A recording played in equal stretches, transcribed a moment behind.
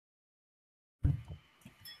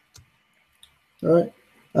All right.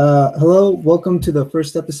 Hello, welcome to the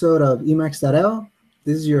first episode of Emacs.el.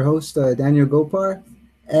 This is your host, Daniel Gopar.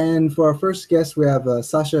 And for our first guest, we have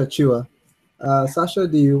Sacha Chua. Sasha,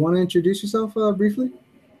 do you want to introduce yourself briefly?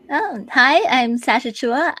 Oh, hi, I'm Sacha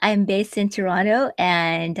Chua. I'm based in Toronto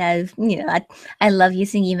and I love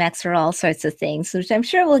using Emacs for all sorts of things, which I'm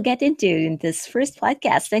sure we'll get into in this first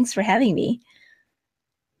podcast. Thanks for having me.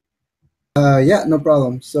 Yeah, no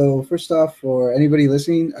problem. So, first off, for anybody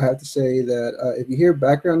listening, I have to say that if you hear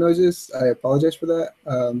background noises, I apologize for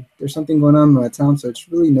that. There's something going on in my town, so it's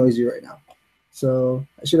really noisy right now. So,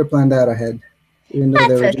 I should have planned that ahead, even though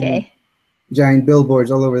there That's were okay. giant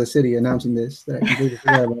billboards all over the city announcing this that I completely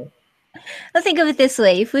forgot about. Well, think of it this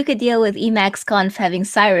way. If we could deal with Emacs Conf having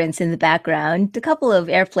sirens in the background, a couple of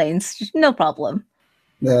airplanes, no problem.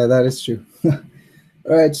 Yeah, that is true.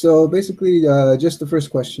 All right, so basically, just the first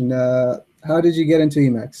question: how did you get into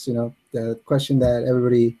Emacs? You know, the question that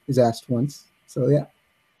everybody is asked once. So yeah.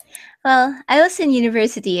 Well, I was in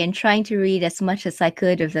university and trying to read as much as I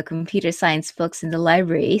could of the computer science books in the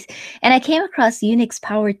libraries, and I came across Unix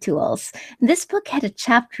Power Tools. This book had a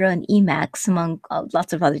chapter on Emacs, among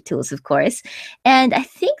lots of other tools, of course. And I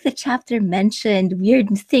think the chapter mentioned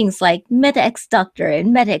weird things like MetaX Doctor and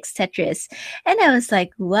MetaX Tetris. And I was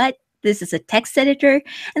like, what? This is a text editor.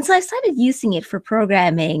 And so I started using it for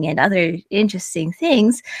programming and other interesting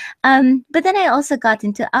things. But then I also got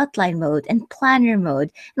into outline mode and planner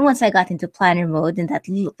mode, and once I got into planner mode and that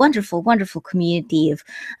wonderful, wonderful community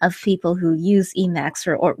of people who use Emacs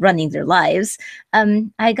or running their lives,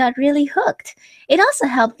 I got really hooked. It also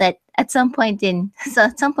helped that at some point in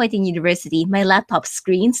university, my laptop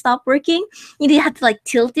screen stopped working. You had to like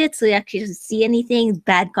tilt it so you actually see anything,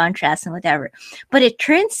 bad contrast and whatever. But it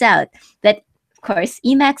turns out that of course,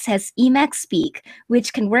 Emacs has Emacs Speak,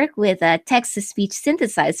 which can work with a text to speech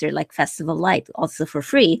synthesizer like Festival Lite, also for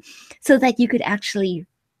free, so that you could actually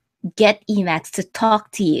get Emacs to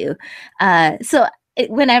talk to you.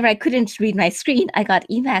 Whenever I couldn't read my screen, I got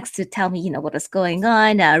Emacs to tell me, what was going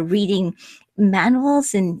on, reading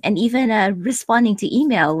manuals and even responding to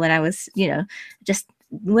email when I was, just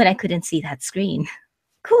when I couldn't see that screen.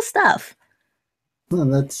 Cool stuff. Oh,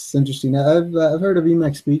 that's interesting. I've heard of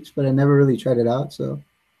Emacs Speech, but I never really tried it out. So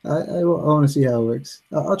I want to see how it works.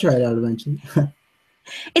 I'll try it out eventually.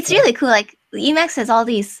 It's really cool. Like Emacs has all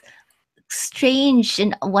these strange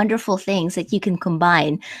and wonderful things that you can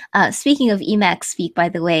combine. Speaking of Emacs Speak, by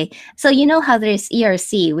the way, so you know how there's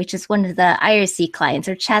ERC, which is one of the IRC clients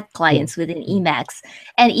or chat Yeah. clients within Emacs,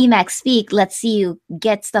 and Emacs Speak lets you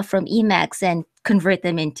get stuff from Emacs and convert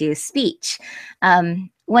them into speech.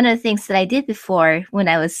 One of the things that I did before, when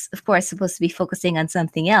I was, of course, supposed to be focusing on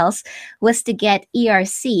something else, was to get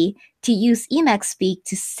ERC to use Emacs Speak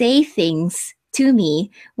to say things to me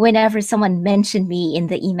whenever someone mentioned me in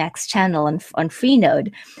the Emacs channel on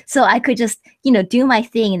Freenode. So I could just, do my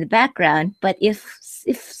thing in the background, but if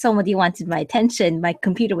somebody wanted my attention, my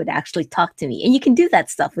computer would actually talk to me. And you can do that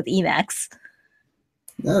stuff with Emacs.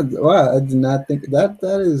 Wow, I did not think that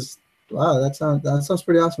is wow. That sounds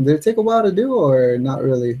pretty awesome. Did it take a while to do, or not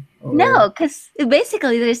really? Or No, because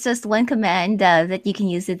basically there's just one command that you can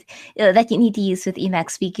use it that you need to use with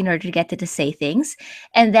Emacs Speak in order to get it to say things,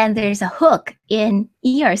 and then there's a hook in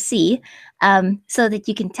ERC so that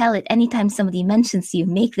you can tell it anytime somebody mentions you,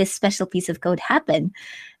 make this special piece of code happen.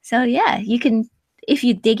 So yeah, you can if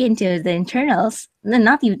you dig into the internals,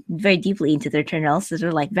 not even very deeply into the internals, those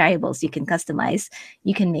are like variables you can customize.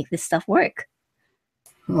 You can make this stuff work.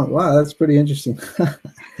 oh wow, that's pretty interesting.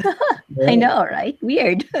 I Yeah. know, right?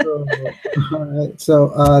 Weird. So, all right. So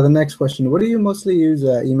the next question: what do you mostly use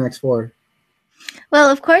Emacs for? Well,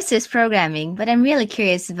 of course, there's programming, but I'm really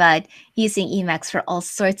curious about using Emacs for all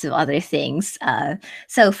sorts of other things.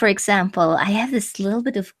 So, for example, I have this little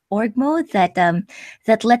bit of org mode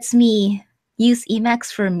that lets me use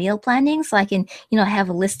Emacs for meal planning. So I can, have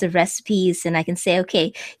a list of recipes, and I can say,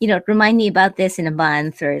 okay, remind me about this in a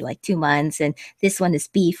month or like 2 months, and this one is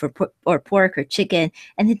beef or pork or chicken,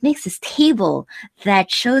 and it makes this table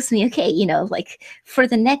that shows me, okay, like for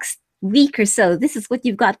the next week or so, this is what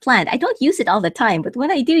you've got planned. I don't use it all the time, but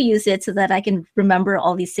when I do use it so that I can remember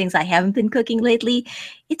all these things I haven't been cooking lately,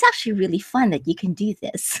 it's actually really fun that you can do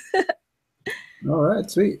this. All right,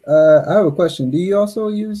 sweet. I have a question. Do you also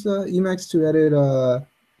use Emacs to edit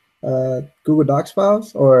Google Docs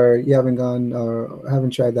files, or you haven't gone or haven't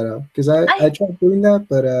tried that out? Because I I tried doing that,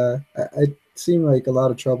 but it seemed like a lot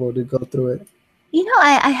of trouble to go through it.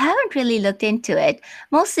 I haven't really looked into it,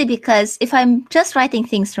 mostly because if I'm just writing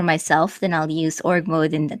things for myself, then I'll use org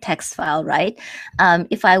mode in the text file, right?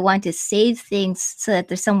 If I want to save things so that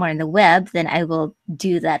they're somewhere in the web, then I will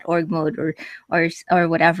do that org mode or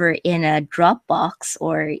whatever in a Dropbox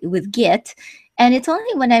or with Git. And it's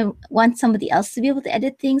only when I want somebody else to be able to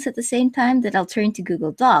edit things at the same time that I'll turn to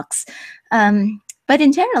Google Docs. But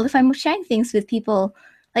in general, if I'm sharing things with people,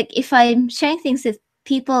 like if I'm sharing things with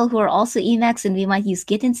people who are also Emacs and we might use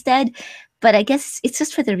Git instead. But I guess it's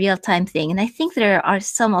just for the real time thing. And I think there are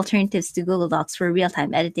some alternatives to Google Docs for real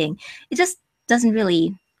time editing. It just doesn't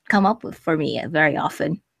really come up with for me very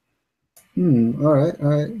often. All right, all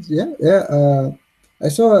right. Yeah, yeah. I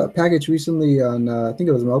saw a package recently on, I think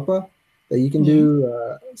it was Mopa, that you can Yeah.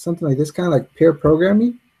 do something like this, kind of like pair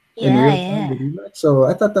programming in Yeah, real time yeah. with Emacs. So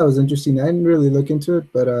I thought that was interesting. I didn't really look into it,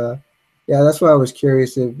 but yeah, that's why I was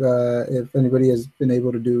curious if anybody has been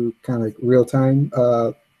able to do kind of like real time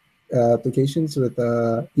applications with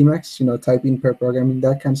Emacs, typing, pair programming,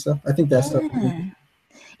 that kind of stuff. I think that stuff is Yeah. interesting.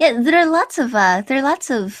 Yeah, there are lots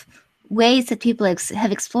of ways that people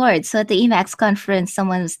have explored. So at the Emacs conference,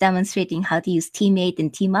 someone was demonstrating how to use Teammate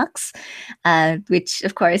and Tmux, which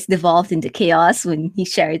of course devolved into chaos when he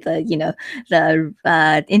shared the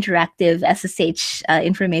interactive SSH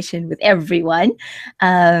information with everyone.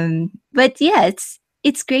 But yeah,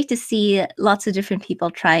 it's great to see lots of different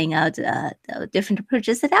people trying out different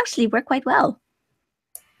approaches that actually work quite well.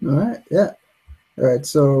 All right, yeah. All right,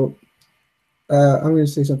 so I'm going to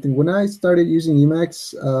say something. When I started using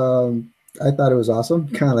Emacs, I thought it was awesome,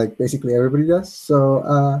 kind of like basically everybody does.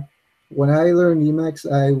 So when I learned Emacs,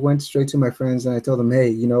 I went straight to my friends and I told them,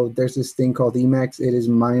 hey, there's this thing called Emacs. It is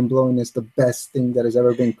mind blowing. It's the best thing that has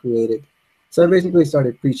ever been created. So I basically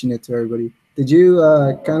started preaching it to everybody. Did you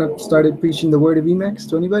kind of started preaching the word of Emacs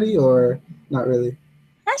to anybody, or not really?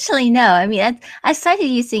 Actually, no. I mean, I started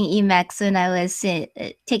using Emacs when I was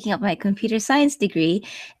taking up my computer science degree,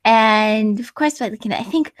 and of course, I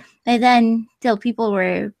think by then, still people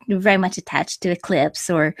were very much attached to Eclipse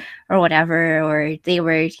or whatever, or they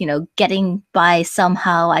were getting by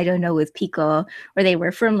somehow. I don't know with Pico, or they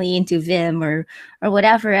were firmly into Vim or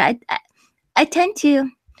whatever. I tend to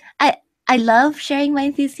I I love sharing my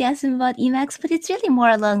enthusiasm about Emacs, but it's really more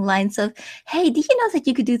along lines of, hey, do you know that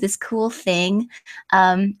you could do this cool thing?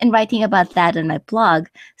 And writing about that on my blog,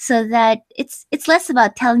 so that it's less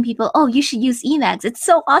about telling people, oh, you should use Emacs. It's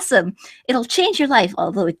so awesome. It'll change your life,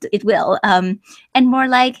 although it will. And more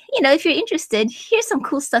like, if you're interested, here's some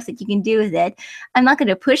cool stuff that you can do with it. I'm not going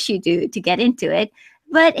to push you to get into it,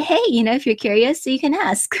 but hey, if you're curious, so you can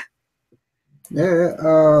ask. Yeah,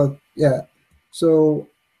 yeah. Yeah. So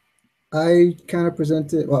I kind of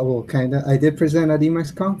presented, well, kind of. I did present at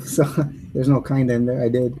EmacsConf, so there's no kind in there. I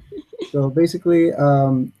did. So basically,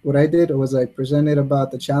 what I did was I presented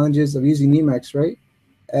about the challenges of using Emacs, right?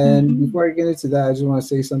 And Mhm. before I get into that, I just want to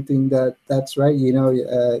say something that's right.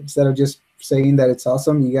 Instead of just saying that it's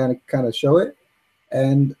awesome, you gotta kind of show it.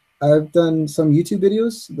 And I've done some YouTube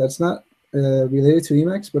videos that's not related to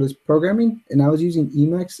Emacs, but it's programming. And I was using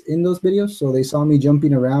Emacs in those videos, so they saw me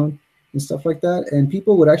jumping around and stuff like that. And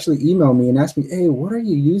people would actually email me and ask me, "Hey, what are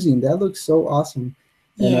you using? That looks so awesome."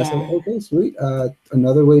 And I said, Yeah. "Okay, sweet.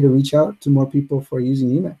 Another way to reach out to more people for using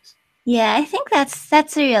Emacs." Yeah, I think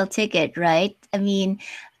that's a real ticket, right? I mean,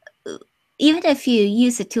 uh, even if you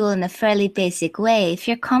use a tool in a fairly basic way, if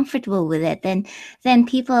you're comfortable with it, then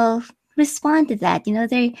people respond to that.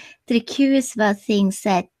 They're curious about things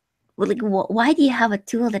that, well, like, why do you have a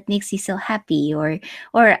tool that makes you so happy, or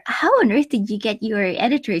how on earth did you get your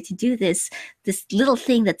editor to do this little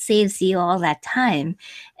thing that saves you all that time?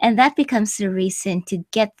 And that becomes the reason to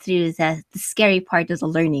get through the scary part of the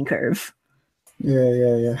learning curve. Yeah,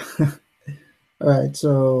 yeah, yeah. All right.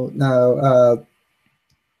 So now,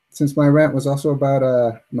 since my rant was also about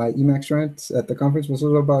my Emacs rant at the conference was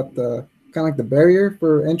also about the kind of like the barrier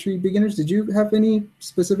for entry beginners. Did you have any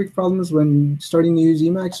specific problems when starting to use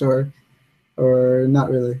Emacs, or not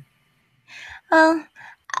really? Well,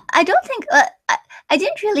 I don't think I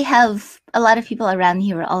didn't really have a lot of people around me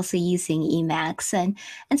who were also using Emacs, and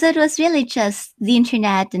so it was really just the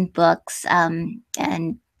internet and books, uh,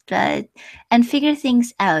 and figure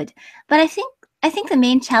things out. But I think the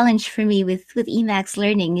main challenge for me with Emacs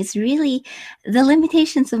learning is really the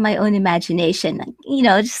limitations of my own imagination. Like,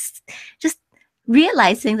 just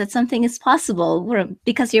realizing that something is possible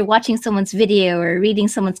because you're watching someone's video or reading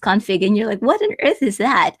someone's config and you're like, what on earth is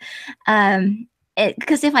that?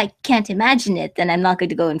 because if I can't imagine it, then I'm not going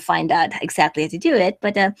to go and find out exactly how to do it.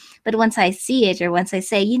 But once I see it, or once I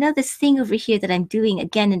say, this thing over here that I'm doing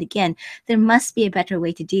again and again, there must be a better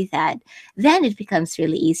way to do that. Then it becomes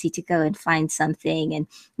really easy to go and find something and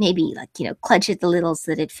maybe like clutch it a little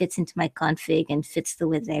so that it fits into my config and fits the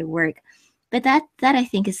way that I work. But that I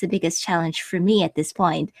think is the biggest challenge for me at this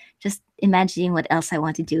point. Just imagining what else I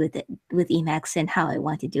want to do with it, with Emacs, and how I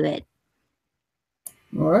want to do it.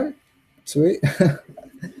 All right, sweet.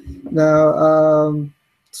 Now,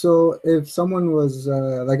 so if someone was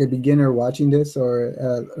like a beginner watching this, or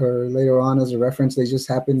later on as a reference, they just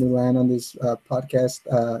happen to land on this podcast,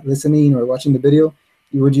 listening or watching the video,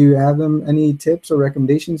 would you have them any tips or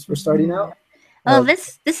recommendations for starting out? Oh, Uh,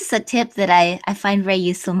 this is a tip that I find very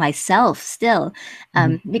useful myself still,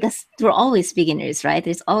 mhm. because we're always beginners, right?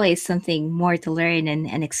 There's always something more to learn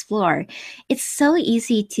and explore. It's so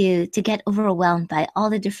easy to get overwhelmed by all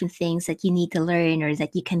the different things that you need to learn, or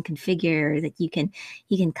that you can configure, or that you can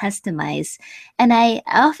customize. And I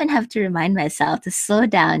often have to remind myself to slow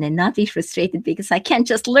down and not be frustrated because I can't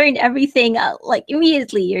just learn everything like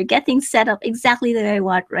immediately or get things set up exactly the way I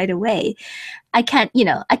want right away. I can't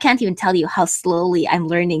even tell you how slowly I'm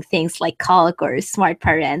learning things like calc or smart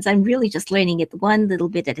parents. I'm really just learning it one little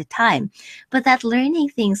bit at a time. But that learning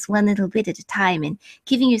things one little bit at a time and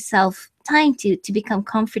giving yourself time to become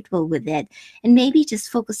comfortable with it, and maybe just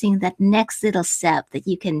focusing that next little step that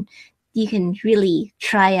you can really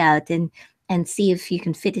try out and see if you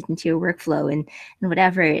can fit it into your workflow and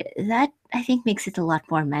whatever, that I think makes it a lot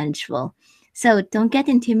more manageable. So don't get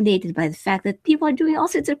intimidated by the fact that people are doing all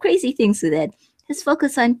sorts of crazy things with it. Just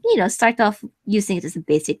focus on, start off using it as a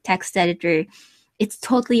basic text editor. It's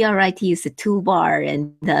totally all right to use the toolbar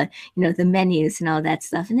and the menus and all that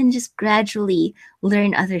stuff. And then just gradually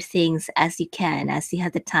learn other things as you can, as you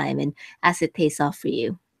have the time and as it pays off for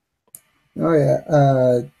you. Oh yeah,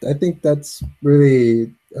 I think that's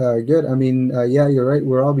really good. I mean, yeah, you're right.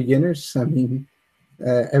 We're all beginners. I mean,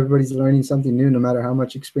 everybody's learning something new, no matter how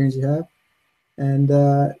much experience you have. And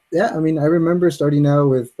yeah, I mean, I remember starting out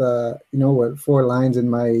with what, 4 lines in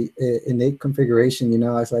my innate configuration.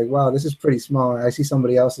 I was like, wow, this is pretty small. I see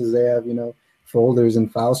somebody else's; they have folders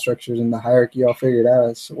and file structures and the hierarchy all figured out.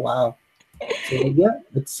 It's wow. So yeah,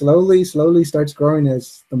 it slowly starts growing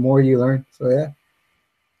as the more you learn. So yeah.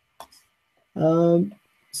 Um,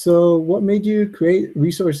 so what made you create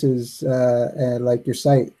resources like your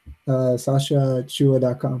site,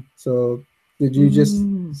 sachachua.com? So did you just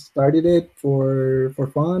Mm. started it for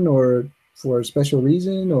fun or for a special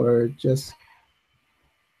reason or just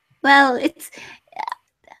Well,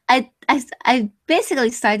 I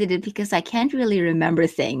basically started it because I can't really remember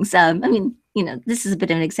things. I mean, this is a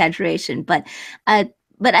bit of an exaggeration, uh,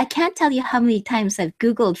 but I can't tell you how many times I've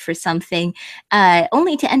Googled for something,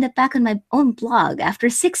 only to end up back on my own blog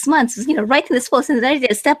after 6 months. Writing this post and then I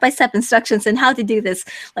did step-by-step instructions on how to do this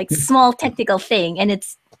like small technical thing, and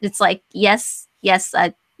it's like yes, yes.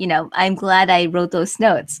 I'm glad I wrote those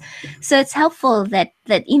notes. So it's helpful that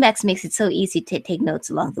Emacs makes it so easy to take notes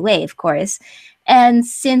along the way, of course. And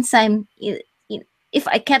since if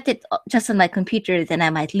I kept it just on my computer, then I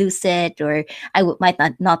might lose it, or might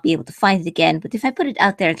not be able to find it again. But if I put it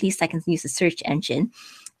out there, at least I can use a search engine.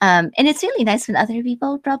 And it's really nice when other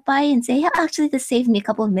people drop by and say, "Yeah, actually, this saved me a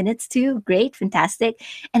couple of minutes too. Great, fantastic."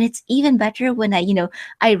 And it's even better when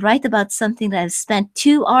I write about something that I've spent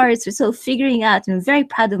 2 hours or so figuring out, and I'm very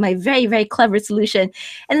proud of my very, very clever solution.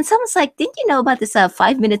 And then someone's like, "Didn't you know about this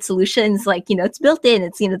 5-minute solution? It's like, it's built in.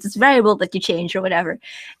 It's this variable that you change or whatever."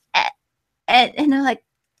 And I'm like,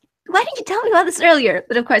 "Why didn't you tell me about this earlier?"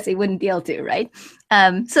 But of course, they wouldn't be able to, right?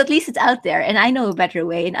 So at least it's out there, and I know a better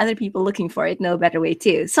way, and other people looking for it know a better way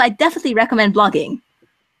too. So I definitely recommend blogging.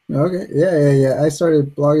 okay? Yeah. I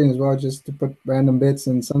started blogging as well just to put random bits,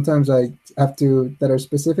 and sometimes I have to that are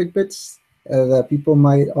specific bits that people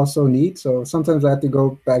might also need. So sometimes I have to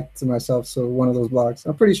go back to myself. So one of those blogs.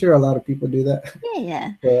 I'm pretty sure a lot of people do that. Yeah,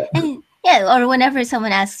 yeah. Yeah. And yeah, or whenever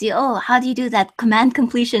someone asks you, "Oh, how do you do that command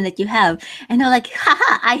completion that you have?" And they're like,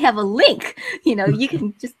 "Haha, I have a link. You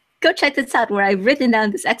can just go check this out where I've written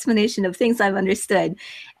down this explanation of things I've understood."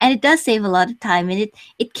 And it does save a lot of time, and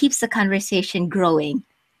it keeps the conversation growing.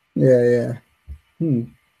 Yeah. Hmm.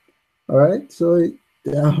 All right. So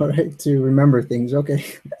yeah, all right to remember things. Okay.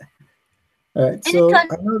 All right. And then So to I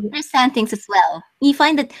know that, understand things as well. You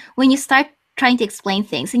find that when you start trying to explain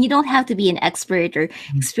things, and you don't have to be an expert or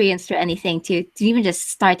experienced or anything to even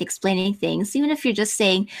just start explaining things, even if you're just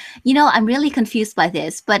saying, "I'm really confused by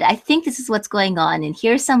this, but I think this is what's going on, and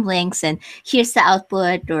here's some links, and here's the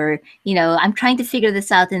output," or, "I'm trying to figure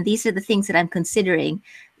this out, and these are the things that I'm considering."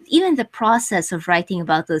 even the process of writing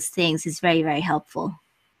about those things is very, very helpful.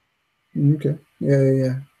 Okay. Yeah, yeah,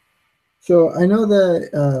 yeah. So I know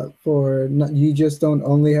that for not, you just don't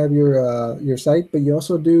only have your site, but you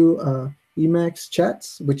also do Emacs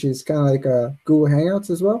chats, which is kind of like Google Hangouts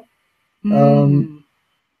as well. Um, Mm.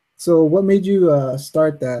 so what made you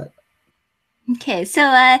start that? Okay,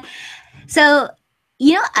 so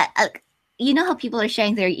you know, you know how people are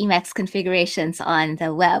sharing their Emacs configurations on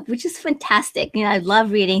the web, which is fantastic. You know, I love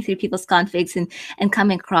reading through people's configs and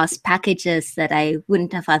coming across packages that I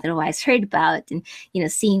wouldn't have otherwise heard about, and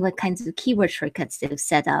seeing what kinds of keyword shortcuts they've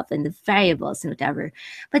set up and the variables and whatever.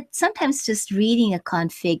 But sometimes just reading a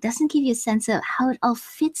config doesn't give you a sense of how it all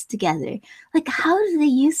fits together. Like, how do they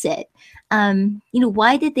use it?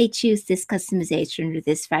 Why did they choose this customization or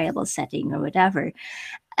this variable setting or whatever?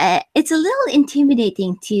 It's a little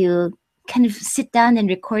intimidating to kind of sit down and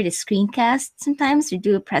record a screencast sometimes, or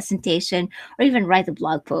do a presentation, or even write a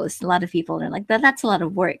blog post. A lot of people are like, that's a lot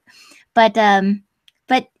of work. But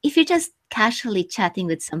if you're just casually chatting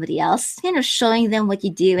with somebody else, showing them what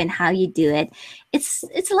you do and how you do it, it's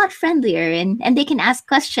a lot friendlier, and they can ask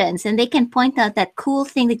questions, and they can point out that cool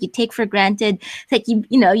thing that you take for granted, that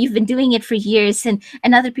you've been doing it for years, and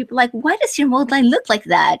other people are like, why does your mode line look like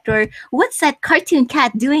that? Or what's that cartoon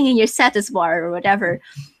cat doing in your status bar or whatever?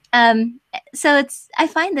 So I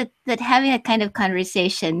find that having a kind of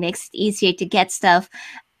conversation makes it easier to get stuff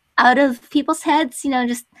out of people's heads,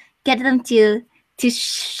 just get them to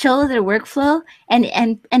show their workflow,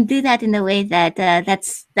 and do that in a way that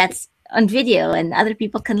that's on video and other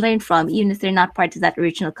people can learn from, even if they're not part of that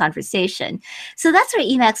original conversation. So that's where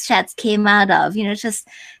Emacs chats came out of, just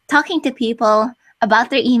talking to people about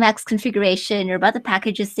their Emacs configuration or about the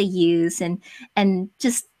packages they use, and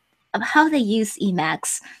just how they use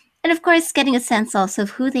Emacs. And of course, getting a sense also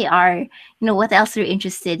of who they are, what else they're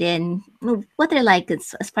interested in, what they're like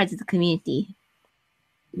as part of the community.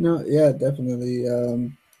 No, yeah, definitely.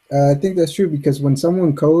 I think that's true because when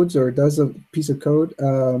someone codes or does a piece of code,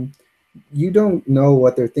 you don't know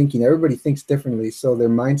what they're thinking. Everybody thinks differently, so their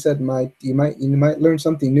mindset might learn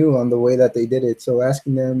something new on the way that they did it. So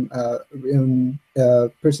asking them in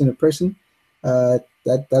person to person,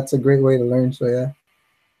 that's a great way to learn. So yeah.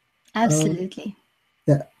 Um, Absolutely.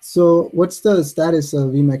 yeah. So what's the status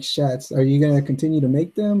of Emacs chats? Are you gonna continue to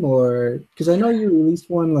make them, or because I know you released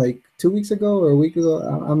one like 2 weeks ago or a week ago?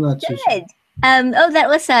 I'm not too sure. Good.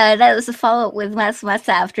 That was a follow up with Masa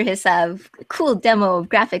after his cool demo of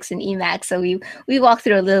graphics in Emacs. So we walked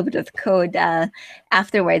through a little bit of the code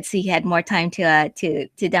afterwards, so he had more time to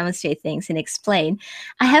demonstrate things and explain.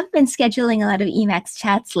 I have been scheduling a lot of Emacs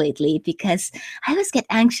chats lately because I always get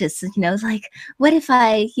anxious. Like, what if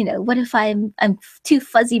I'm too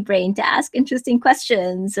fuzzy brained to ask interesting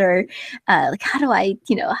questions, or like, how do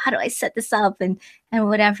I set this up, and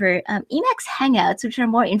whatever. Emacs Hangouts, which are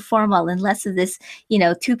more informal and less of this,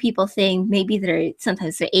 two people thing. Maybe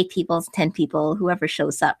sometimes they're 8 people, 10 people, whoever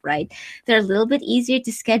shows up, right? They're a little bit easier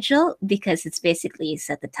to schedule because it's basically you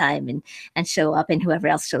set the time and show up, and whoever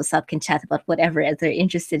else shows up can chat about whatever they're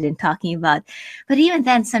interested in talking about. But even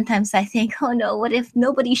then, sometimes I think, oh no, what if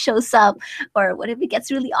nobody shows up, or what if it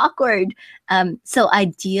gets really awkward? So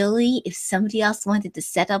ideally, if somebody else wanted to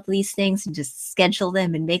set up these things and just schedule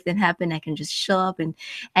them and make them happen, I can just show up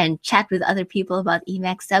and chat with other people about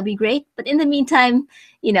Emacs. That'd be great. But in the meantime,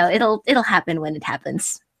 it'll happen when it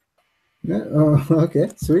happens. Yeah. Oh,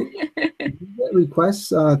 okay. Sweet. Do you get requests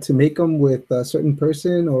to make them with a certain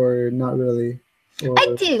person or not really? I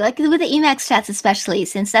Or do, like with the Emacs chats, especially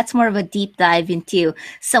since that's more of a deep dive into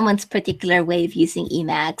someone's particular way of using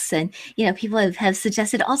Emacs. And, people have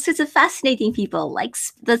suggested all sorts of fascinating people, like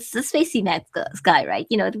the Space Emacs guy, right?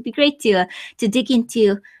 It'd be great to dig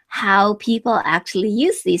into how people actually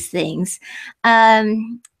use these things.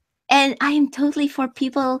 Um, and I am totally for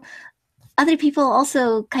other people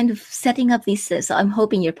also kind of setting up these. So I'm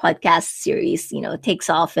hoping your podcast series, takes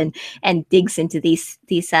off and digs into these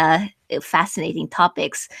fascinating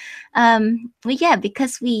topics. But yeah,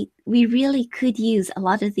 because we really could use a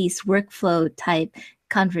lot of these workflow type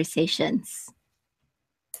conversations.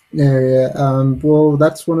 yeah, yeah. Well,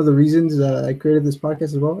 that's one of the reasons I created this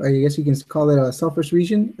podcast as well. I guess you can call it a selfish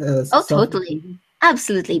reason. Oh, Selfish totally. reason.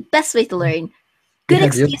 Absolutely. Best way to learn. Good Yeah,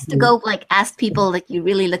 just excuse to go like ask people that you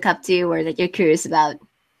really look up to or that you're curious about.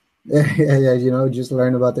 yeah, yeah, yeah. Just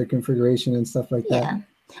learn about their configuration and stuff like that. Yeah.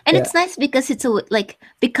 And Yeah, it's nice because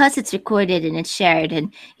because it's recorded and it's shared,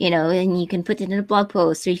 and you can put it in a blog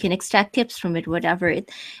post, or you can extract tips from it, whatever.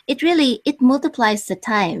 It really it multiplies the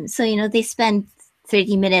time. So, they spend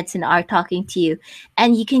 30 minutes an hour talking to you,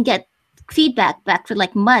 and you can get feedback back for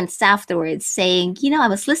like months afterwards, saying, I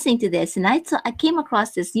was listening to this and I came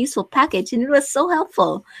across this useful package and it was so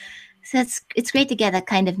helpful. So it's great to get that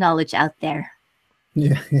kind of knowledge out there.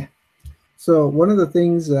 Yeah, yeah. So one of the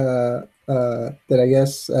things that I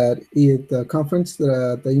guess at the conference,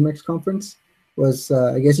 the Emacs conference, was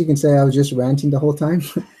I guess you can say I was just ranting the whole time,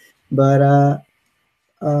 but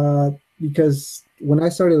because when I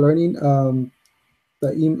started learning, I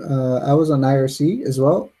was on IRC as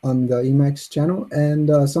well on the Emacs channel, and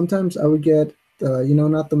sometimes I would get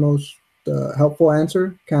not the most helpful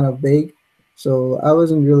answer, kind of vague. So I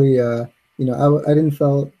wasn't really I didn't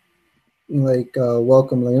felt like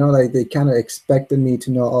welcome, like they kind of expected me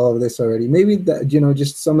to know all of this already. Maybe that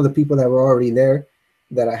just some of the people that were already there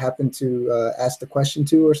that I happened to ask the question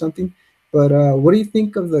to or something. But what do you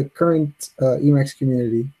think of the current Emacs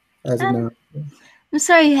community as of Um, now? I'm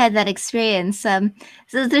sorry you had that experience. So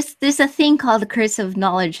there's a thing called the curse of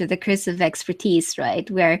knowledge or the curse of expertise, right?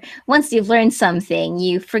 Where once you've learned something,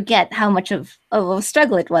 you forget how much of a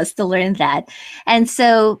struggle it was to learn that. And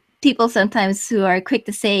so people sometimes who are quick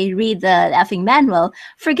to say read the effing manual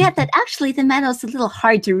forget that actually the manual is a little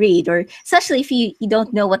hard to read, or especially if you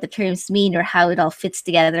don't know what the terms mean or how it all fits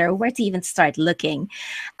together or where to even start looking.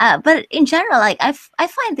 But in general, like I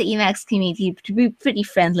find the Emacs community to be pretty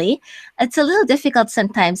friendly. It's a little difficult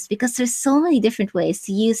sometimes because there's so many different ways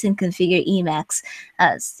to use and configure Emacs.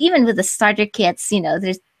 Even with the starter kits,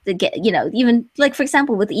 there's even like for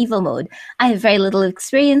example with Evo mode, I have very little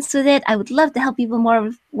experience with it. I would love to help people more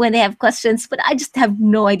when they have questions, but I just have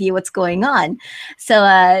no idea what's going on. So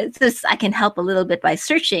this I can help a little bit by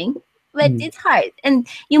searching, but Mm. it's hard. And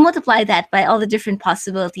you multiply that by all the different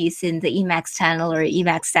possibilities in the Emacs channel or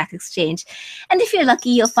Emacs Stack Exchange. And if you're lucky,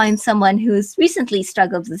 you'll find someone who's recently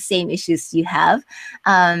struggled with the same issues you have.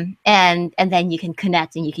 And then you can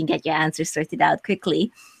connect and you can get your answers sorted out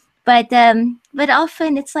quickly. But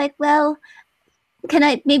often it's like, well,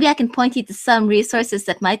 maybe I can point you to some resources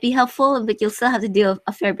that might be helpful, but you'll still have to do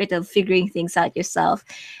a fair bit of figuring things out yourself.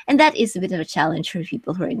 And that is a bit of a challenge for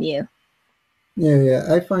people who are new. Yeah,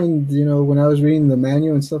 yeah. I find, when I was reading the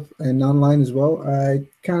manual and stuff and online as well, I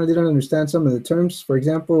kind of didn't understand some of the terms. For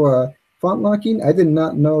example, font locking, I did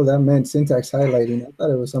not know that meant syntax highlighting. I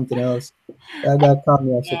thought it was something else. That caught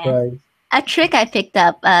me off Yeah. surprise. A trick I picked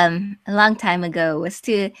up a long time ago was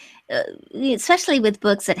to, uh, especially with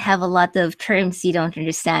books that have a lot of terms you don't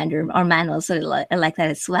understand, or manuals are like that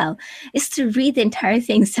as well, is to read the entire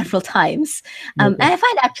thing several times. And Okay. I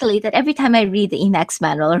find actually that every time I read the Emacs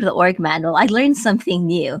manual or the org manual, I learn something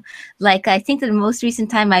new. Like I think that the most recent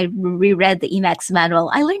time I reread the Emacs manual,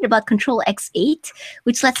 I learned about Control X8,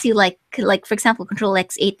 which lets you like for example, Control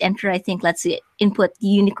X8 enter I think lets you input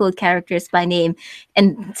Unicode characters by name,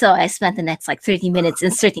 and so I spent the next like 30 minutes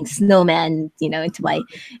inserting snowman, into my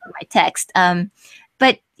text.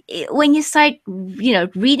 But when you start,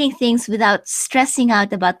 reading things without stressing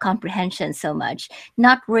out about comprehension so much,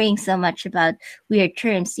 not worrying so much about weird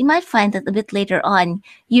terms, you might find that a bit later on,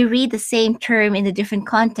 you read the same term in a different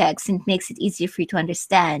context and it makes it easier for you to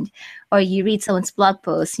understand. Or you read someone's blog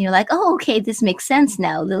post and you're like, oh, okay, this makes sense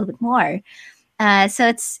now a little bit more. So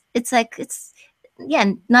it's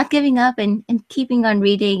yeah, not giving up and keeping on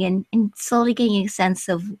reading and slowly getting a sense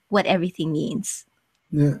of what everything means.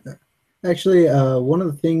 Yeah. Actually, one of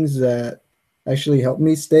the things that actually helped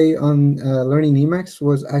me stay on learning Emacs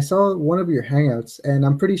was I saw one of your Hangouts, and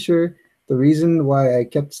I'm pretty sure the reason why I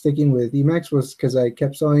kept sticking with Emacs was because I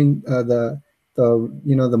kept seeing the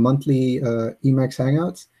monthly Emacs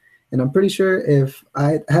Hangouts, and I'm pretty sure if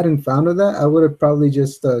I hadn't found that, I would have probably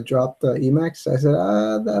just dropped Emacs. I said,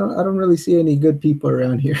 I don't really see any good people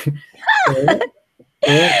around here. So so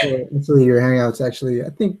that's actually your Hangouts. Actually, I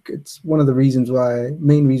think it's one of the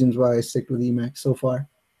main reasons why I stick with Emacs so far.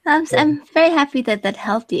 So, I'm very happy that that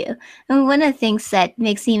helped you. And one of the things that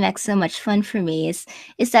makes Emacs so much fun for me is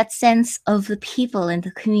that sense of the people and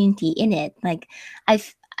the community in it. Like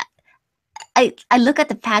I've I look at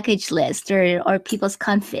the package list or people's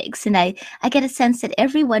configs, and I get a sense that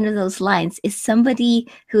every one of those lines is somebody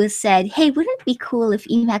who has said, hey, wouldn't it be cool if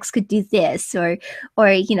Emacs could do this? Or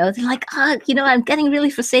they're like, I'm getting really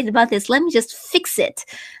frustrated about this. Let me just fix it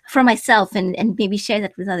for myself and maybe share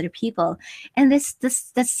that with other people. And this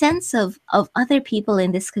sense of other people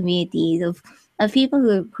in this community, of people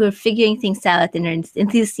who are figuring things out and are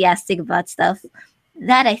enthusiastic about stuff,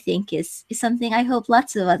 that I think is something I hope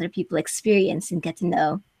lots of other people experience and get to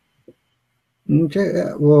know. okay,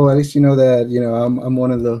 yeah. Well, at least you know that I'm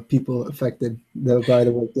one of the people affected by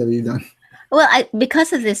the work that we've done. Well,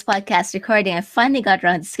 because of this podcast recording, I finally got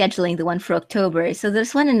around to scheduling the one for October. So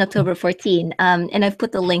there's one in October 14, and I've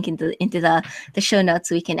put the link into the show notes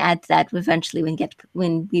so we can add that eventually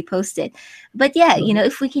when we post it. But yeah,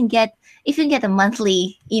 if we can get a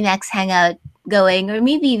monthly Emacs hangout going, or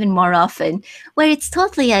maybe even more often, where it's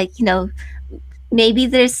totally like maybe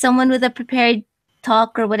there's someone with a prepared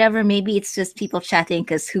talk or whatever. Maybe it's just people chatting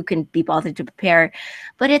because who can be bothered to prepare.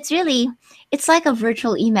 But it's like a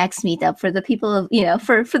virtual Emacs meetup for the people of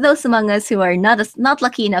for those among us who are not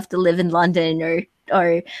lucky enough to live in London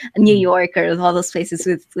or New York or all those places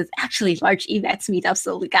with actually large Emacs meetups.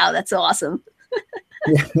 So look out, that's so awesome.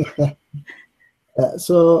 Yeah.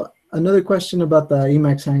 So another question about the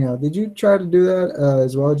Emacs Hangout. Did you try to do that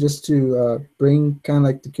as well, just to bring kind of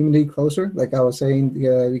like the community closer? Like I was saying,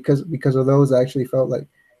 because of those, I actually felt like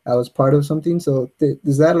I was part of something. So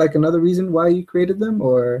is that like another reason why you created them,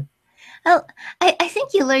 or? Well, I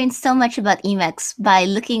think you learn so much about Emacs by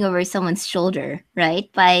looking over someone's shoulder,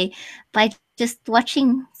 right? By just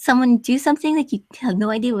watching someone do something that you had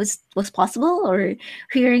no idea was possible, or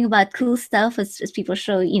hearing about cool stuff as people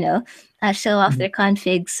show off Mhm. their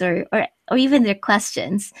configs or even their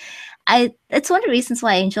questions. I It's one of the reasons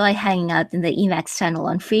why I enjoy hanging out in the Emacs channel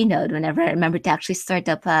on Freenode whenever I remember to actually start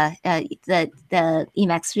up the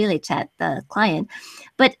Emacs Relay Chat, the client.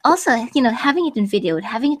 But also, having it in video,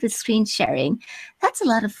 having it with screen sharing, that's a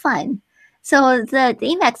lot of fun. So the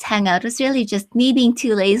Emacs Hangout was really just me being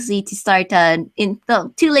too lazy to start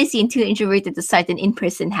too lazy and too introverted to start an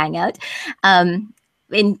in-person hangout. Um,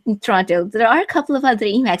 in Toronto. There are a couple of other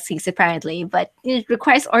Emacs gigs apparently, but it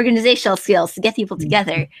requires organizational skills to get people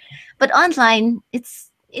together. But online, it's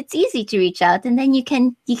easy to reach out, and then you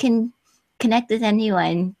can connect with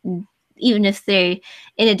anyone, even if they're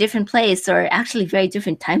in a different place or actually very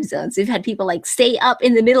different time zones. We've had people like stay up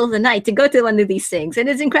in the middle of the night to go to one of these things, and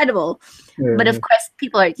it's incredible. But of Yeah. course,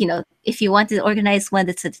 people are, if you want to organize one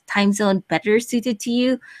that's a time zone better suited to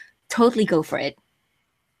you, totally go for it.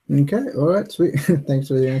 Okay. All right. Sweet. Thanks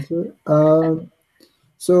for the answer.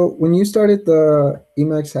 So when you started the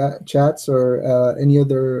Emacs chats or any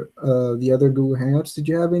other the other Google Hangouts, did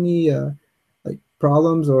you have any like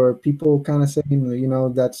problems or people kind of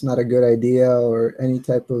saying, that's not a good idea, or any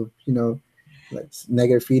type of, like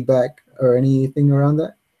negative feedback or anything around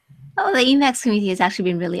that? Oh, the Emacs community has actually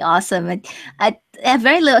been really awesome. I have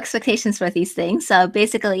very low expectations for these things. So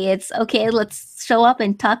basically, it's okay. Let's show up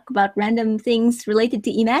and talk about random things related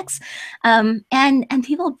to Emacs, and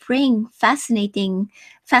people bring fascinating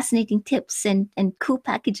tips and cool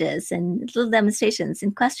packages and little demonstrations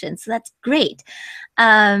and questions. So that's great.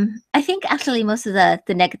 I think actually most of the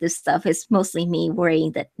negative stuff is mostly me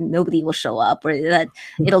worrying that nobody will show up or that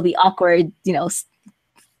it'll be awkward.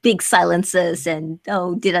 Big silences and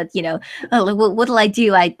oh did I oh what'll I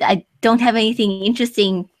do, I don't have anything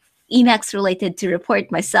interesting Emacs related to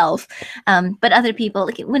report myself. But other people,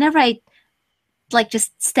 like whenever I like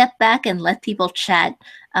just step back and let people chat,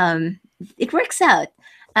 um, it works out.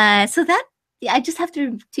 So that I just have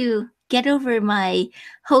to get over my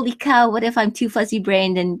holy cow. What if I'm too fuzzy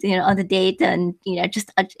brained and on the date and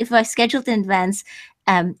just if I scheduled in advance.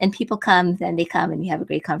 And people come, then they come, and we have a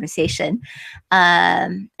great conversation.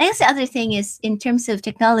 I guess the other thing is in terms of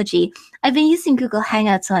technology, I've been using Google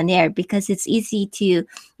Hangouts on air because it's easy to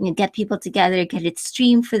get people together, get it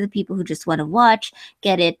streamed for the people who just want to watch,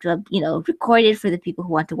 get it recorded for the people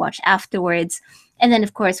who want to watch afterwards. And then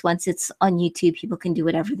of course once it's on YouTube, people can do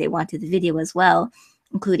whatever they want to the video as well,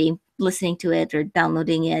 including listening to it or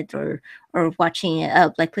downloading it or watching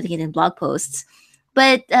it, like putting it in blog posts.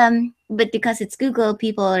 But because it's Google,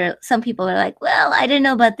 some people are like, well, I don't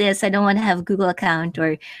know about this, I don't want to have a Google account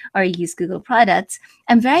or use Google products.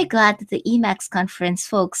 I'm very glad that the Emacs conference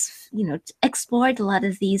folks explored a lot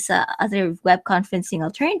of these other web conferencing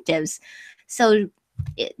alternatives. So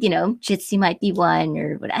Jitsi might be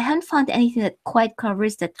one, but I haven't found anything that quite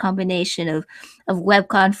covers that combination of web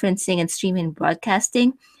conferencing and streaming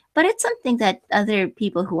broadcasting. But it's something that other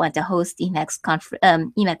people who want to host Emacs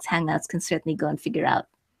Hangouts can certainly go and figure out.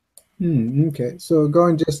 Okay, so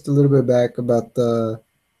going just a little bit back about the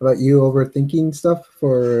about you overthinking stuff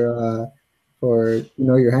for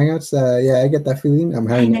your Hangouts. Yeah, I get that feeling. I'm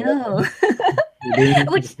I having that right know. now. You're doing it for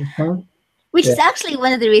the which first time. which Yeah. is actually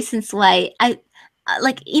one of the reasons why I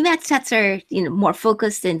like Emacs chats are more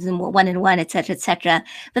focused and more one-on-one, etc., etc.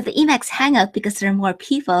 But the Emacs Hangout, because there are more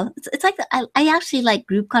people, it's like I actually like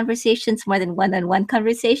group conversations more than one-on-one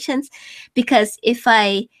conversations, because if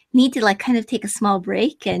I need to like kind of take a small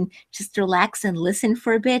break and just relax and listen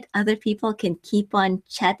for a bit, other people can keep on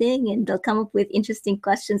chatting and they'll come up with interesting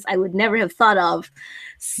questions I would never have thought of.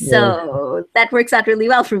 Yeah. So that works out really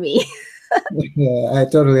well for me. Yeah, I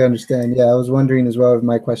totally understand. Yeah, I was wondering as well if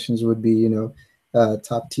my questions would be,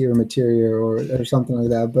 top tier material or something like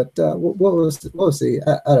that. But we'll see.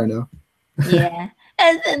 I don't know. Yeah.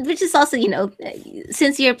 And which is also,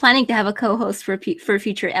 since you're planning to have a co-host for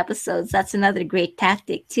future episodes, that's another great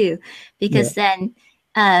tactic too, Yeah. because then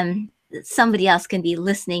somebody else can be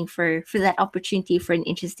listening for that opportunity for an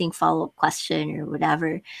interesting follow-up question or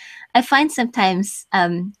whatever. I find sometimes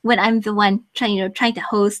when I'm the one trying to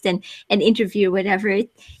host and interview or whatever, it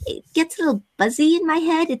gets a little buzzy in my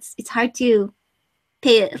head. It's hard to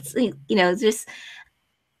pay. Just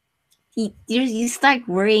you start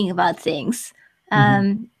worrying about things.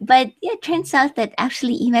 Hmm. But yeah, it turns out that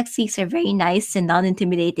actually Emacs geeks are very nice and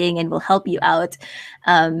non-intimidating and will help you out.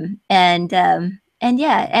 And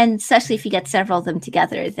yeah, and especially if you get several of them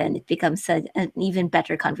together, then it becomes an even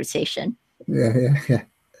better conversation. Yeah, yeah, yeah.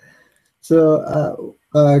 So,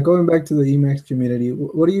 going back to the Emacs community,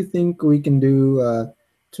 what do you think we can do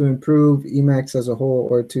to improve Emacs as a whole,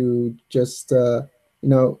 or to just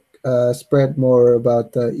spread more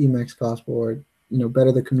about the Emacs gospel, or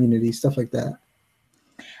better the community, stuff like that?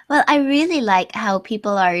 Well, I really like how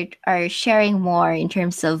people are sharing more in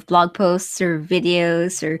terms of blog posts or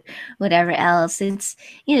videos or whatever else. It's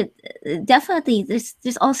definitely there's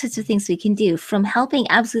all sorts of things we can do, from helping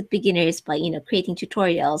absolute beginners by creating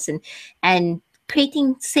tutorials and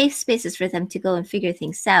creating safe spaces for them to go and figure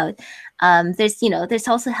things out. There's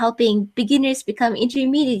also helping beginners become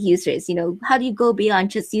intermediate users. How do you go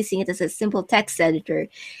beyond just using it as a simple text editor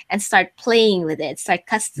and start playing with it, start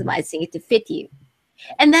customizing it to fit you?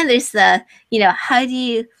 And then there's the how do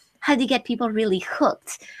you get people really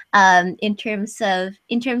hooked in terms of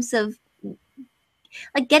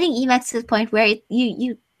like getting Emacs to the point where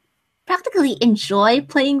you practically enjoy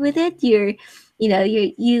playing with it.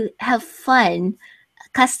 You have fun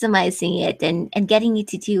customizing it and getting it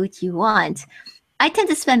to do what you want. I tend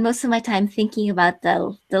to spend most of my time thinking about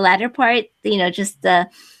the latter part, just the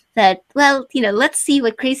that well, let's see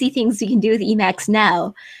what crazy things we can do with Emacs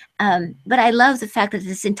now. But I love the fact that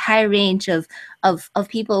this entire range of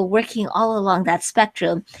people working all along that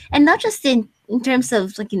spectrum, and not just in terms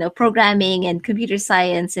of like programming and computer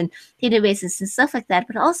science and databases and stuff like that,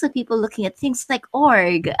 but also people looking at things like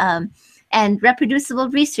org and reproducible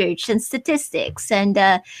research and statistics and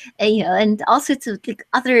all sorts of like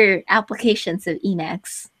other applications of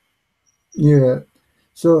Emacs. Yeah.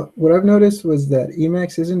 So what I've noticed was that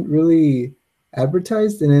Emacs isn't really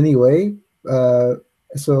advertised in any way. Uh,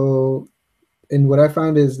 so, and what I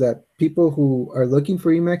found is that people who are looking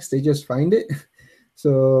for Emacs, they just find it.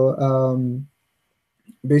 So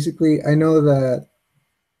basically, I know that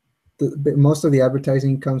most of the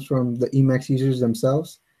advertising comes from the Emacs users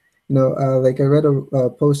themselves. Like I read a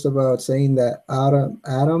post about saying that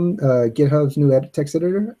Atom, GitHub's new text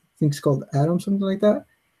editor, I think it's called Atom, something like that,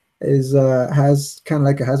 is has kind of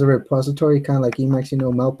like has a repository, kind of like Emacs,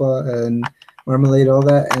 Melpa and Marmalade, all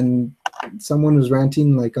that. And someone was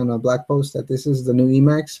ranting like on a black post that this is the new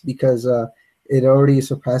Emacs because it already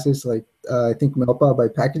surpasses like I think Melpa by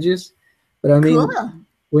packages. But I Cool. mean,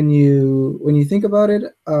 when you think about it,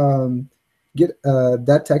 get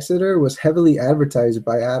that text editor was heavily advertised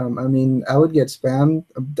by Atom. I mean, I would get spammed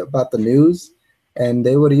about the news, and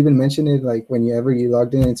they would even mention it like whenever you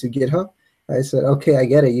logged in into GitHub. I said, okay, I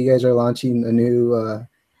get it. You guys are launching a new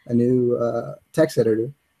text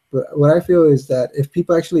editor. But what I feel is that if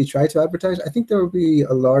people actually try to advertise, I think there will be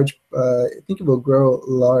a large. I think it will grow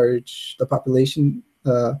large the population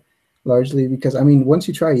largely because I mean, once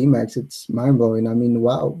you try Emacs, it's mind blowing. I mean,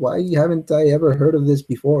 wow, why haven't I ever heard of this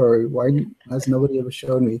before? Or why has nobody ever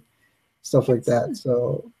showed me stuff like It's that?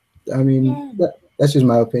 So, I mean, yeah. that's just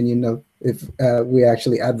my opinion of if we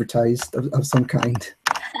actually advertised of some kind.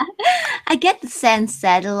 I get the sense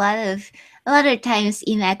that a lot of times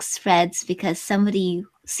Emacs spreads because somebody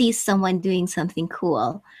sees someone doing something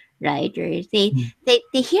cool, right? Or they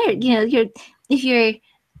hear, if you're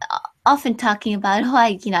often talking about, oh,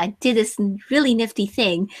 I did this really nifty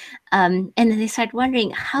thing, and then they start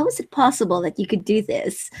wondering, how is it possible that you could do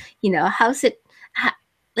this? How's it, how,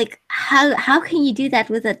 like how can you do that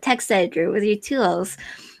with a text editor with your tools?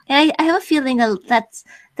 And I have a feeling that's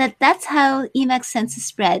how Emacs tends to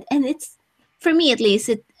spread, and it's for me at least,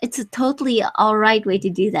 it's a totally all right way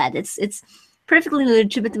to do that. It's perfectly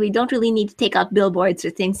legitimate. We don't really need to take out billboards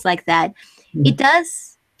or things like that. It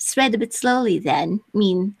does spread a bit slowly. Then, I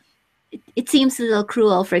mean, it seems a little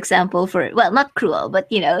cruel, for example, for well, not cruel, but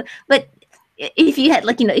but if you had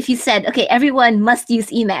like if you said, okay, everyone must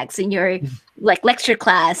use Emacs in your like lecture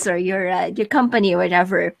class or your company or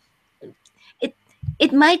whatever, it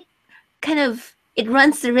it might kind of it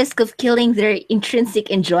runs the risk of killing their intrinsic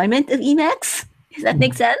enjoyment of Emacs. Does that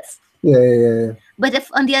make sense? Yeah, yeah, yeah, yeah. But if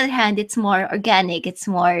on the other hand, it's more organic, it's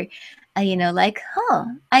more, like,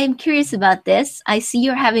 I'm curious about this. I see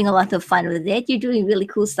you're having a lot of fun with it. You're doing really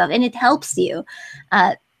cool stuff, and it helps you.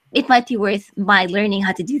 Uh, it might be worth my learning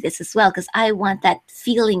how to do this as well because I want that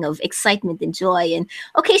feeling of excitement and joy and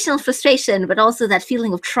occasional frustration, but also that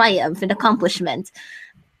feeling of triumph and accomplishment.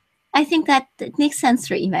 I think that it makes sense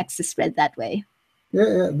for Emacs to spread that way. Yeah,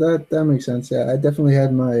 yeah, that makes sense. Yeah, I definitely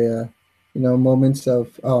had my moments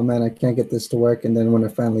of, oh man, I can't get this to work, and then when I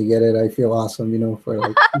finally get it, I feel awesome, for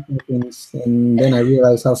like 2 seconds, and then I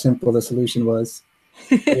realize how simple the solution was.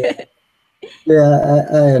 Yeah, yeah,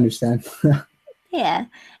 I understand. Yeah.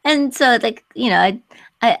 And so, like,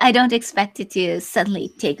 I don't expect it to suddenly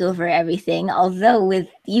take over everything. Although with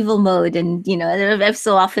evil mode and,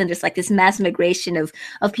 so often there's like this mass migration of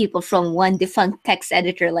people from one defunct text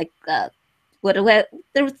editor, like,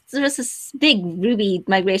 there was this big Ruby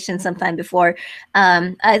migration sometime before,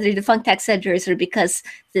 either defunct text editors or because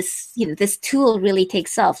this tool really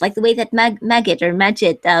takes off, like the way that Magit or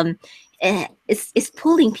Magit is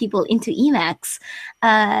pulling people into Emacs.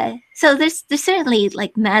 So there's certainly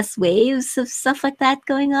like mass waves of stuff like that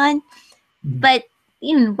going on, but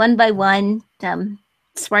even one by one,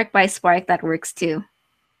 spark by spark, that works too.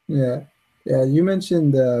 Yeah, yeah. You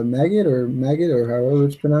mentioned maggot or however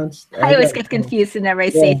it's pronounced. I I always got get confused whenever I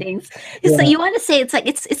say yeah, things. It's like yeah. you want to say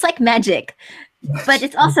it's like magic, but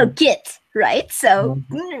it's also Git, right? So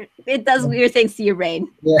it does weird things to your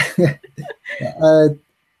brain. Yeah, uh,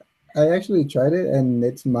 I actually tried it and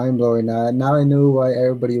it's mind blowing. Now I know why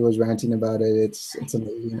everybody was ranting about it. It's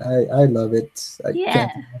amazing. I love it. I Yeah.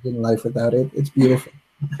 can't imagine life without it. It's beautiful.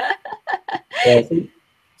 Yeah.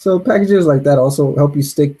 So packages like that also help you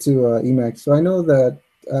stick to Emacs. So I know that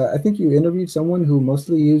I think you interviewed someone who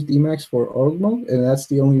mostly used Emacs for org mode, and that's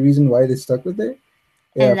the only reason why they stuck with it.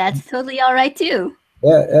 Yeah, And that's totally all right too.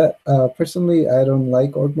 yeah. Personally, I don't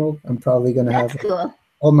like org mode. I'm probably gonna That's have cool.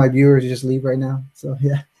 all my viewers just leave right now. So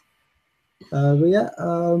yeah. But yeah,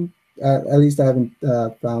 at least I haven't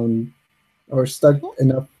found or stuck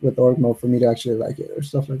enough with org mode for me to actually like it or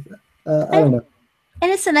stuff like that. I And don't know.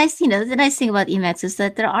 and it's a nice, the nice thing about Emacs is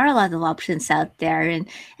that there are a lot of options out there, and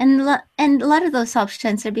a lot of those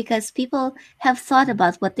options are because people have thought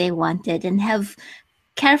about what they wanted and have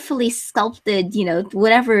carefully sculpted,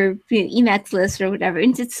 whatever Emacs list or whatever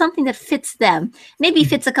into something that fits them. Maybe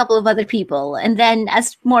fits a couple of other people, and then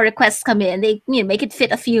as more requests come in, they make it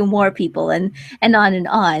fit a few more people, and on and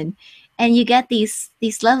on, and you get these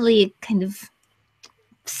lovely kind of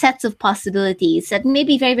sets of possibilities that may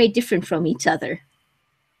be very very different from each other.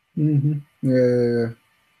 Hmm. Yeah, yeah, yeah,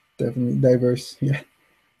 definitely diverse. Yeah.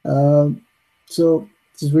 Um, so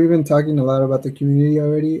since we've been talking a lot about the community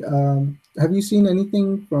already, have you seen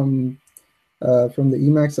anything from the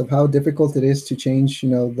Emacs of how difficult it is to change,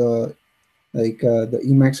 the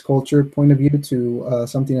Emacs culture point of view to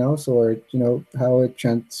something else, or how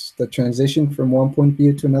the transition from one point of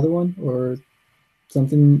view to another one, or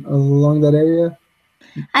something along that area?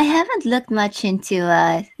 I haven't looked much into,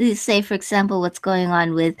 say, for example, what's going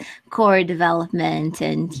on with core development,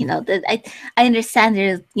 and I understand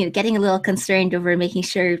they're getting a little concerned over making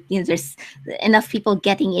sure there's enough people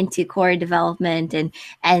getting into core development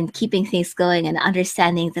and keeping things going and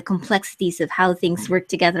understanding the complexities of how things work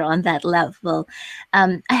together on that level.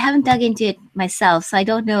 I haven't dug into it myself, so I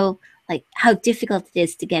don't know like how difficult it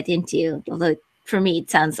is to get into. Although for me, it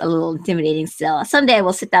sounds a little intimidating still. Someday I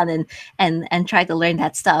will sit down and try to learn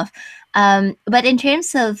that stuff. But in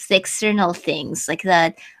terms of the external things like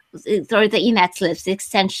that, or the Emacs lists, the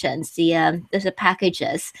extensions, the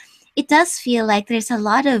packages, it does feel like there's a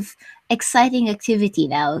lot of exciting activity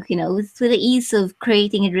now. With the ease of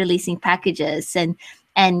creating and releasing packages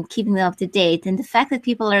and keeping them up to date, and the fact that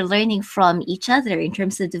people are learning from each other in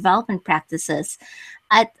terms of development practices.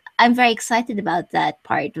 I, I'm very excited about that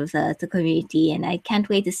part of the community, and I can't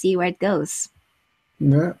wait to see where it goes.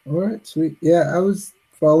 Yeah, all right, sweet. Yeah, I was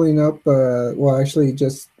following up. Well, actually,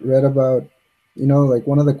 just read about, like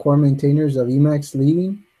one of the core maintainers of Emacs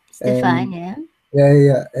leaving, Stefan, and yeah. yeah,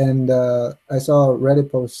 yeah, yeah. And I saw a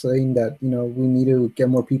Reddit post saying that we need to get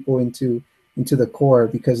more people into the core,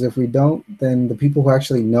 because if we don't, then the people who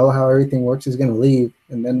actually know how everything works is going to leave,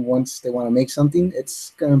 and then once they want to make something,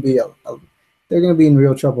 it's going to be they're going to be in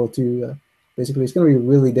real trouble to basically it's going to be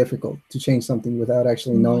really difficult to change something without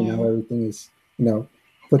actually knowing how Yeah. everything is you know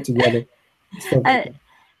put together, stuff like Uh, that.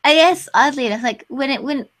 I guess oddly enough, like when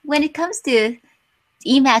it comes to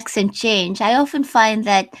Emacs and change, I often find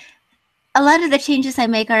that a lot of the changes I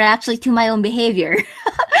make are actually to my own behavior.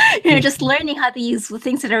 Just learning how to use the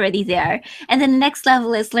things that are already there. And then the next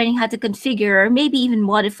level is learning how to configure or maybe even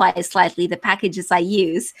modify slightly the packages I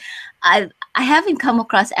use. I haven't come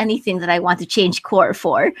across anything that I want to change core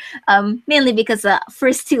for, mainly because the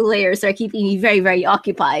first two layers are keeping me very, very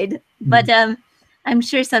occupied. But I'm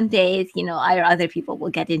sure someday, other people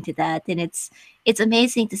will get into that, and it's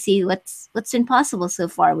amazing to see what's been possible so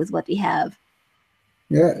far with what we have.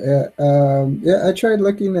 Yeah, yeah. I tried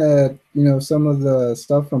looking at some of the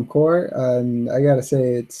stuff from core, and I gotta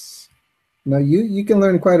say it's you can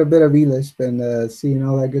learn quite a bit of Lisp and seeing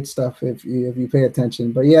all that good stuff if you pay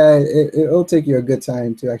attention. But yeah, it'll take you a good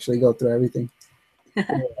time to actually go through everything. All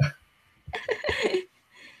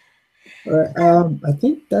right, I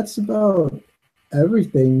think that's about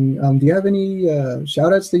everything. Do you have any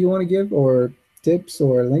shout outs that you want to give, or tips,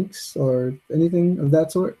 or links, or anything of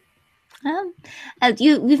that sort? Um,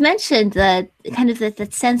 we've mentioned that kind of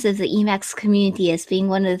that sense of the Emacs community as being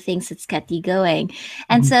one of the things that's kept you going.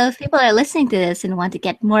 And Mhm. so if people are listening to this and want to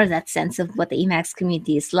get more of that sense of what the Emacs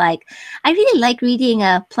community is like, I really like reading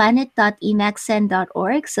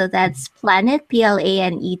planet.emacscen.org. So that's planet,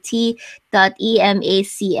 PLANET,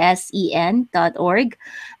 .emacscen.org,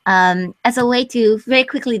 as a way to very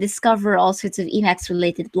quickly discover all sorts of Emacs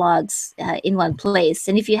related blogs in one place.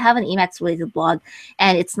 And if you have an Emacs related blog,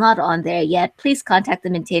 and it's not on there yet, please contact the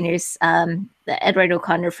maintainers, Edward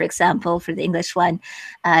O'Connor, for example, for the English one,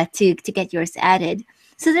 to get yours added.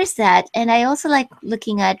 So there's that. And I also like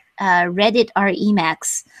looking at Reddit r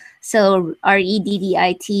Emacs. So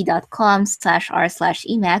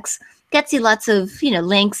reddit.com/r/Emacs gets you lots of,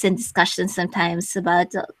 links and discussions sometimes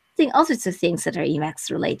about all sorts of things that are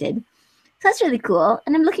Emacs related. So that's really cool.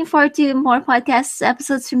 And I'm looking forward to more podcast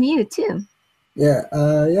episodes from you too. Yeah,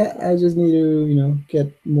 yeah. I just need to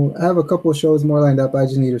get more. I have a couple of shows more lined up. I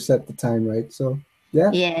just need to set the time right. So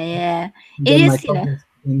yeah, Yeah, yeah. It get my is, co-host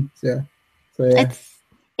in. Yeah. So yeah.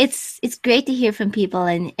 it's great to hear from people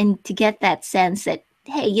and to get that sense that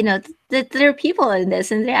hey, that there are people in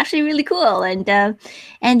this and they're actually really cool, and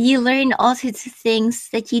you learn all sorts of things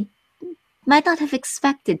that you might not have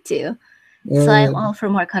expected to. So Yeah, I'm all for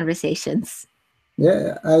more conversations.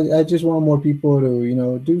 yeah, I just want more people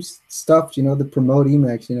to, do stuff, to promote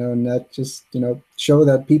Emacs, and not just, show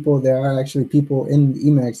that there are actually people in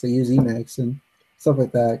Emacs that use Emacs and stuff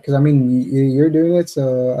like that. Because I mean, you're doing it,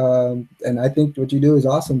 so and I think what you do is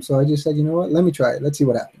awesome. So I just said, you know what, let me try it. Let's see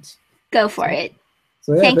what happens. Go for So, it.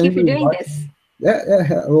 so yeah, if Thank you for anybody's doing this. watching, yeah,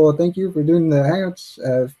 yeah. Well, thank you for doing the Hangouts.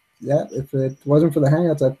 Yeah, if it wasn't for the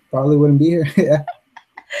Hangouts, I probably wouldn't be here. Yeah.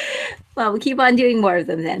 Well, we keep on doing more of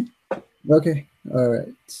them then. Okay. All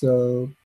right. So